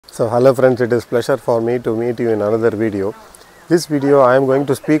So hello friends, it is pleasure for me to meet you in another video. This video I am going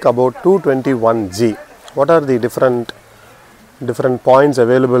to speak about 221G. What are the different points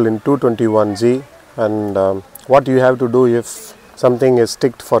available in 221G and what you have to do if something is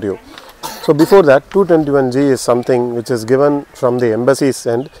ticked for you. So before that, 221G is something which is given from the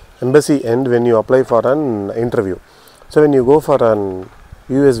embassy end when you apply for an interview. So when you go for an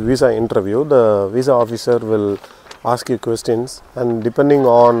US visa interview, the visa officer will ask you questions, and depending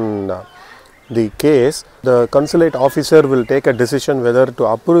on the case, the consulate officer will take a decision whether to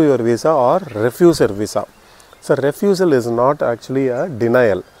approve your visa or refuse your visa. So refusal is not actually a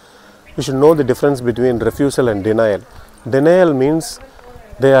denial. You should know the difference between refusal and denial. Denial means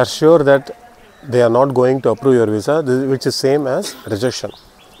they are sure that they are not going to approve your visa, which is same as rejection.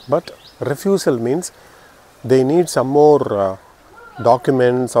 But refusal means they need some more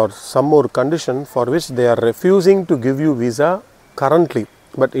documents or some more condition for which they are refusing to give you visa currently,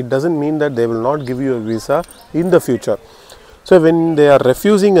 but it doesn't mean that they will not give you a visa in the future. So when they are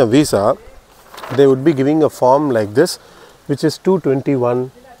refusing a visa, they would be giving a form like this, which is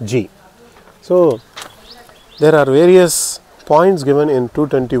 221G. So there are various points given in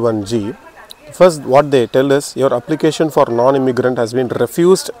 221G. First, what they tell is your application for non-immigrant has been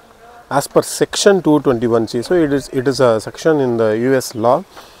refused as per section 221G. So it is a section in the US law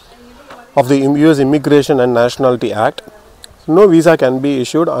of the US Immigration and Nationality Act. No visa can be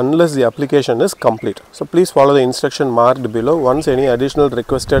issued unless the application is complete. So please follow the instruction marked below. Once any additional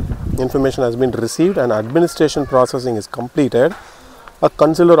requested information has been received and administration processing is completed, a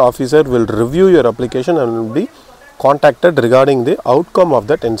consular officer will review your application and will be contacted regarding the outcome of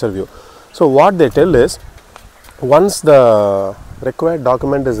that interview. So what they tell is, once the required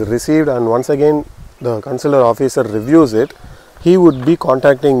document is received and once again the consular officer reviews it, he would be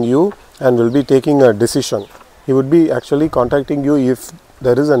contacting you and will be taking a decision. He would be actually contacting you if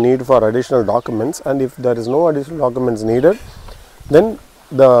there is a need for additional documents, and if there is no additional documents needed, then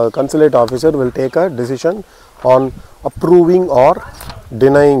the consulate officer will take a decision on approving or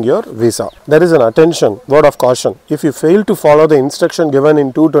denying your visa. There is an attention word of caution. If you fail to follow the instruction given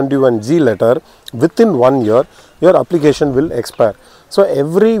in 221G letter within 1 year, your application will expire. So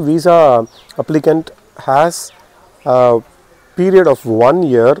every visa applicant has a period of 1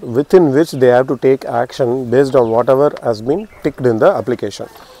 year within which they have to take action based on whatever has been ticked in the application.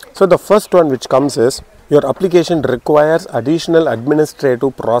 So the first one which comes is, your application requires additional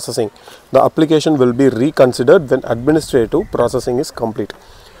administrative processing. The application will be reconsidered when administrative processing is complete.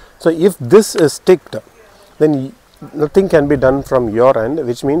 So if this is ticked, then nothing can be done from your end,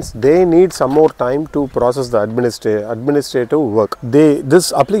 which means they need some more time to process the administrative work.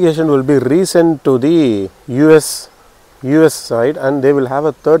 This application will be resent to the US side, and they will have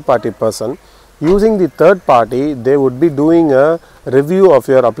a third party person. Using the third party, they would be doing a review of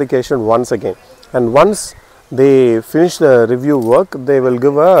your application once again, and once they finish the review work, they will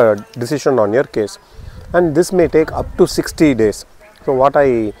give a decision on your case, and this may take up to 60 days. So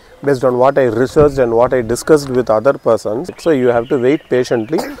based on what I researched and what I discussed with other persons, so you have to wait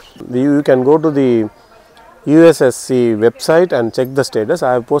patiently. You can go to the USSC website and check the status.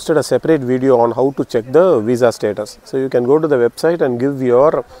 I have posted a separate video on how to check the visa status. So you can go to the website and give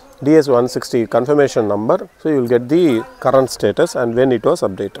your DS-160 confirmation number. So you will get the current status and when it was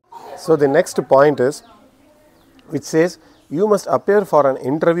updated. So the next point is, which says you must appear for an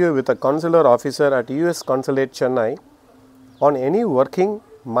interview with a consular officer at US Consulate Chennai on any working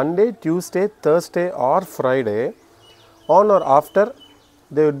Monday, Tuesday, Thursday or Friday on or after.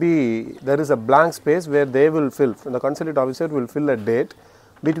 There is a blank space where they will fill, the consulate officer will fill a date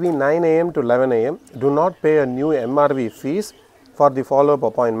between 9 AM to 11 AM. Do not pay a new MRV fees for the follow-up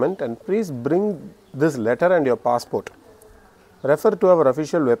appointment, and please bring this letter and your passport. Refer to our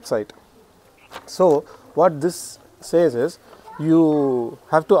official website. So what this says is, you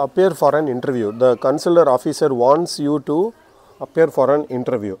have to appear for an interview. The consular officer wants you to appear for an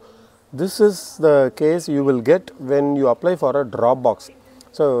interview. This is the case you will get when you apply for a Dropbox.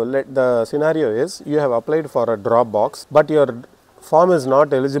 So the scenario is, you have applied for a Dropbox, but your form is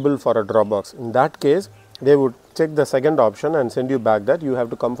not eligible for a Dropbox. In that case, they would check the second option and send you back that you have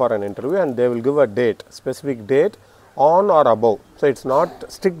to come for an interview, and they will give a date, specific date on or above. So it's not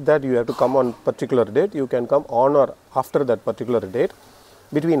strict that you have to come on particular date. You can come on or after that particular date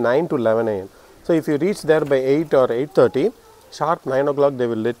between 9 to 11 AM. So if you reach there by 8 or 8:30, sharp 9 o'clock they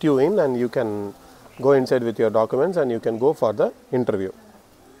will let you in, and you can go inside with your documents and you can go for the interview.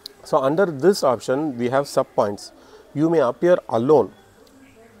 So under this option, we have sub points. You may appear alone.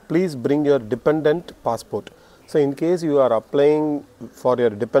 Please bring your dependent passport. So in case you are applying for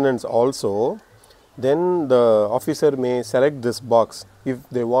your dependents also, then the officer may select this box if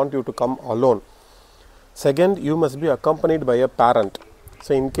they want you to come alone. Second, you must be accompanied by a parent.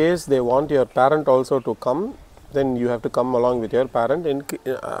 So in case they want your parent also to come, then you have to come along with your parent.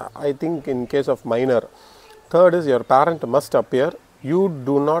 I think in case of minor. Third is your parent must appear. You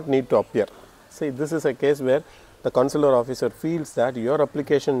do not need to appear. See, this is a case where the consular officer feels that your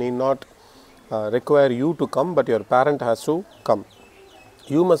application need not require you to come, but your parent has to come.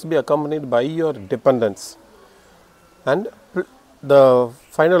 You must be accompanied by your dependents. And the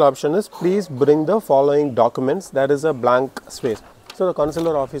final option is please bring the following documents. That is a blank space. So the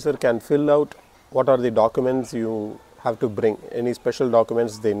consular officer can fill out what are the documents you have to bring, any special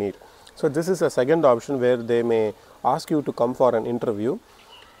documents they need. So this is a second option where they may ask you to come for an interview.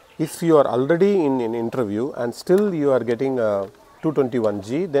 If you are already in an interview and still you are getting a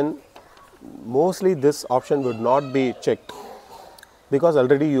 221G, then mostly this option would not be checked, because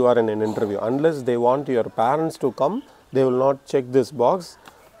already you are in an interview. Unless they want your parents to come, they will not check this box.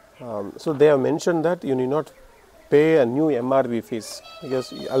 So they have mentioned that you need not pay a new MRV fees,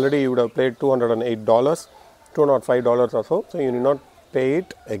 because already you would have paid $208, $205 or so. So you need not pay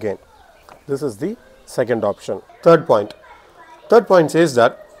it again. This is the second option. Third point says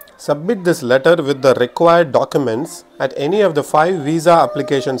that submit this letter with the required documents at any of the 5 visa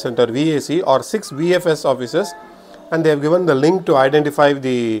application center VAC or 6 VFS offices, and they have given the link to identify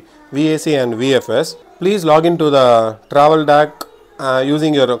the VAC and VFS. Please log into the travel DAC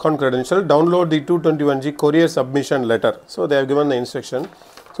using your account credential. Download the 221G courier submission letter. So they have given the instruction.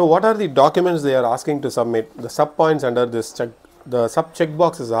 So what are the documents they are asking to submit? The sub points under this the sub check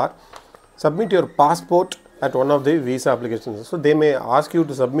boxes are: submit your passport at one of the visa applications. So they may ask you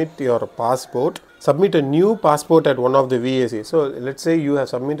to submit your passport, submit a new passport at one of the VAC. So let's say you have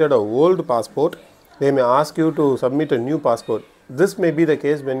submitted an old passport, they may ask you to submit a new passport. This may be the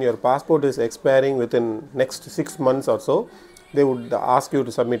case when your passport is expiring within next 6 months or so. They would ask you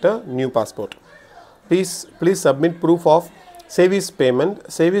to submit a new passport. Please submit proof of service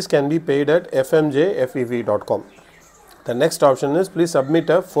payment. Service can be paid at fmjfev.com. The next option is please submit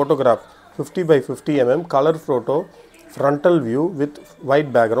a photograph, 50 by 50 mm color photo, frontal view with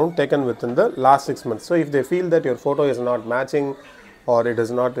white background taken within the last 6 months. So if they feel that your photo is not matching or it is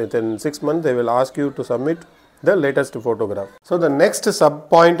not within 6 months, they will ask you to submit the latest photograph. So the next sub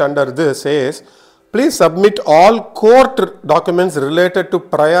point under this is please submit all court documents related to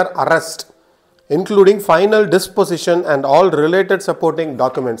prior arrest, including final disposition and all related supporting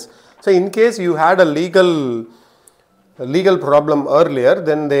documents. So in case you had a legal problem earlier,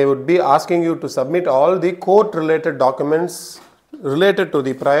 then they would be asking you to submit all the court related documents related to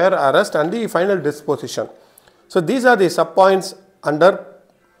the prior arrest and the final disposition. So these are the sub points under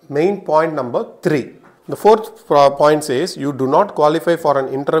main point number 3. The fourth point says you do not qualify for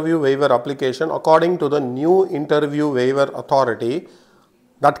an interview waiver application according to the new interview waiver authority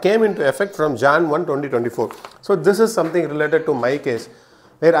that came into effect from Jan 1, 2024. So this is something related to my case,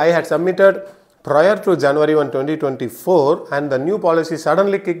 where I had submitted prior to January 1, 2024, and the new policy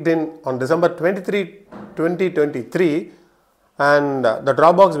suddenly kicked in on December 23, 2023, and the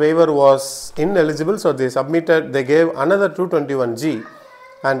Dropbox waiver was ineligible. So they gave another 221G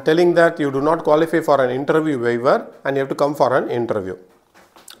and telling that you do not qualify for an interview waiver and you have to come for an interview.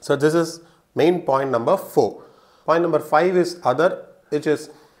 So this is main point number 4. Point number 5 is other, which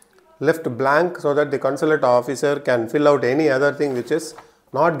is left blank so that the consulate officer can fill out any other thing which is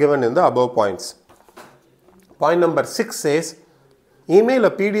not given in the above points. Point number 6 says email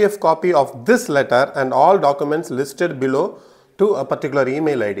a PDF copy of this letter and all documents listed below to a particular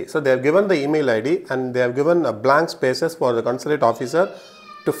email ID. So they have given the email ID and they have given a blank spaces for the consulate officer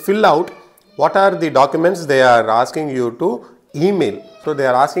to fill out what are the documents they are asking you to email. So they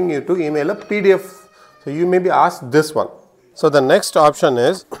are asking you to email a PDF. So you may be asked this one. So the next option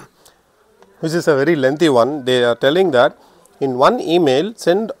is, which is a very lengthy one, they are telling that in one email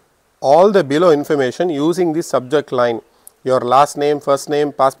send all the below information using the subject line, your last name, first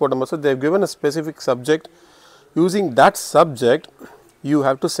name, passport number. So they have given a specific subject. Using that subject you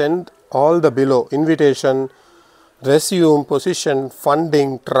have to send all the below: invitation, resume, position,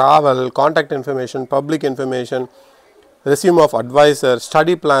 funding, travel, contact information, public information, resume of advisor,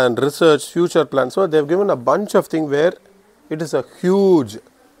 study plan, research, future plan. So they have given a bunch of things where it is a huge.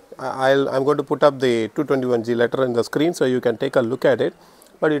 I'm going to put up the 221G letter in the screen so you can take a look at it,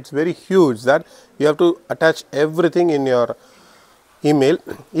 but it's very huge that you have to attach everything in your email.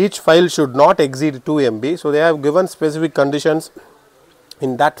 Each file should not exceed 2 MB. So they have given specific conditions.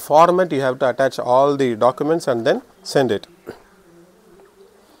 In that format you have to attach all the documents and then send it.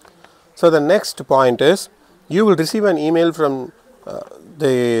 So the next point is you will receive an email from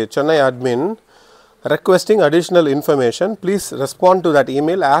the Chennai admin requesting additional information. Please respond to that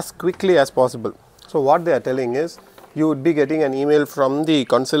email as quickly as possible. So what they are telling is, you would be getting an email from the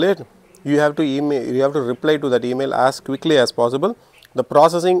consulate. You have to reply to that email as quickly as possible. The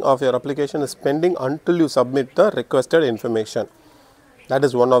processing of your application is pending until you submit the requested information. That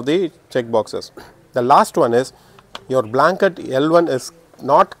is one of the check boxes. The last one is, your blanket L1 is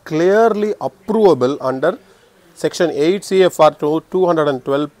not clearly approvable under section 8 CFR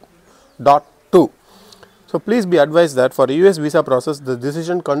 212.2. So please be advised that for US visa process, the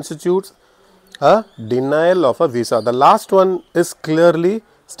decision constitutes a denial of a visa. The last one is clearly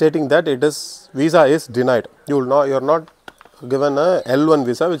stating that visa is denied. You are not given a L1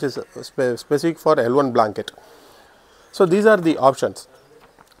 visa, which is specific for L1 blanket. So these are the options.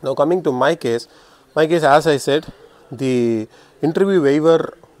 Now coming to my case, as I said, the interview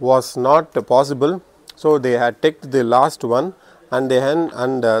waiver was not possible. So they had ticked the last one, and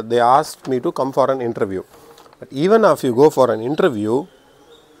they asked me to come for an interview. But even if you go for an interview,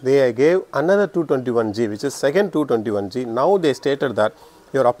 they gave another 221G, which is second 221G. Now they stated that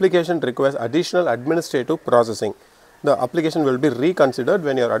your application requires additional administrative processing. The application will be reconsidered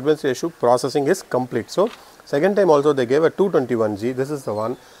when your administrative processing is complete. So second time also they gave a 221G. This is the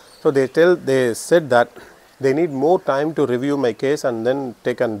one. So they said that they need more time to review my case and then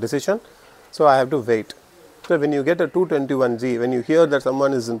take a decision. So I have to wait. So when you get a 221G, when you hear that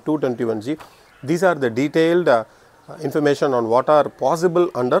someone is in 221G, these are the detailed information on what are possible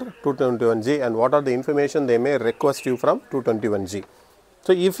under 221G and what are the information they may request you from 221G.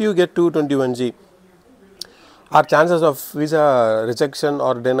 So if you get 221G, are chances of visa rejection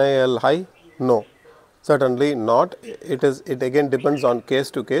or denial high? No, certainly not. It again depends on case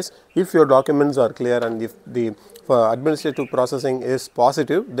to case. If your documents are clear and if the administrative processing is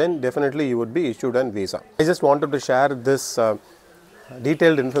positive, then definitely you would be issued a visa. I just wanted to share this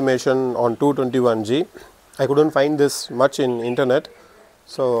detailed information on 221G. I couldn't find this much in internet,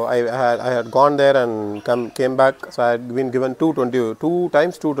 so I had gone there and came back. So I had been given 2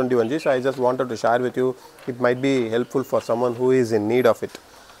 times 221G. So I just wanted to share with you. It might be helpful for someone who is in need of it.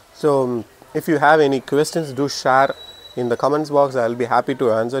 So if you have any questions, do share in the comments box. I will be happy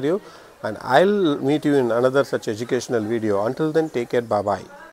to answer you, and I'll meet you in another such educational video. Until then, take care. Bye bye.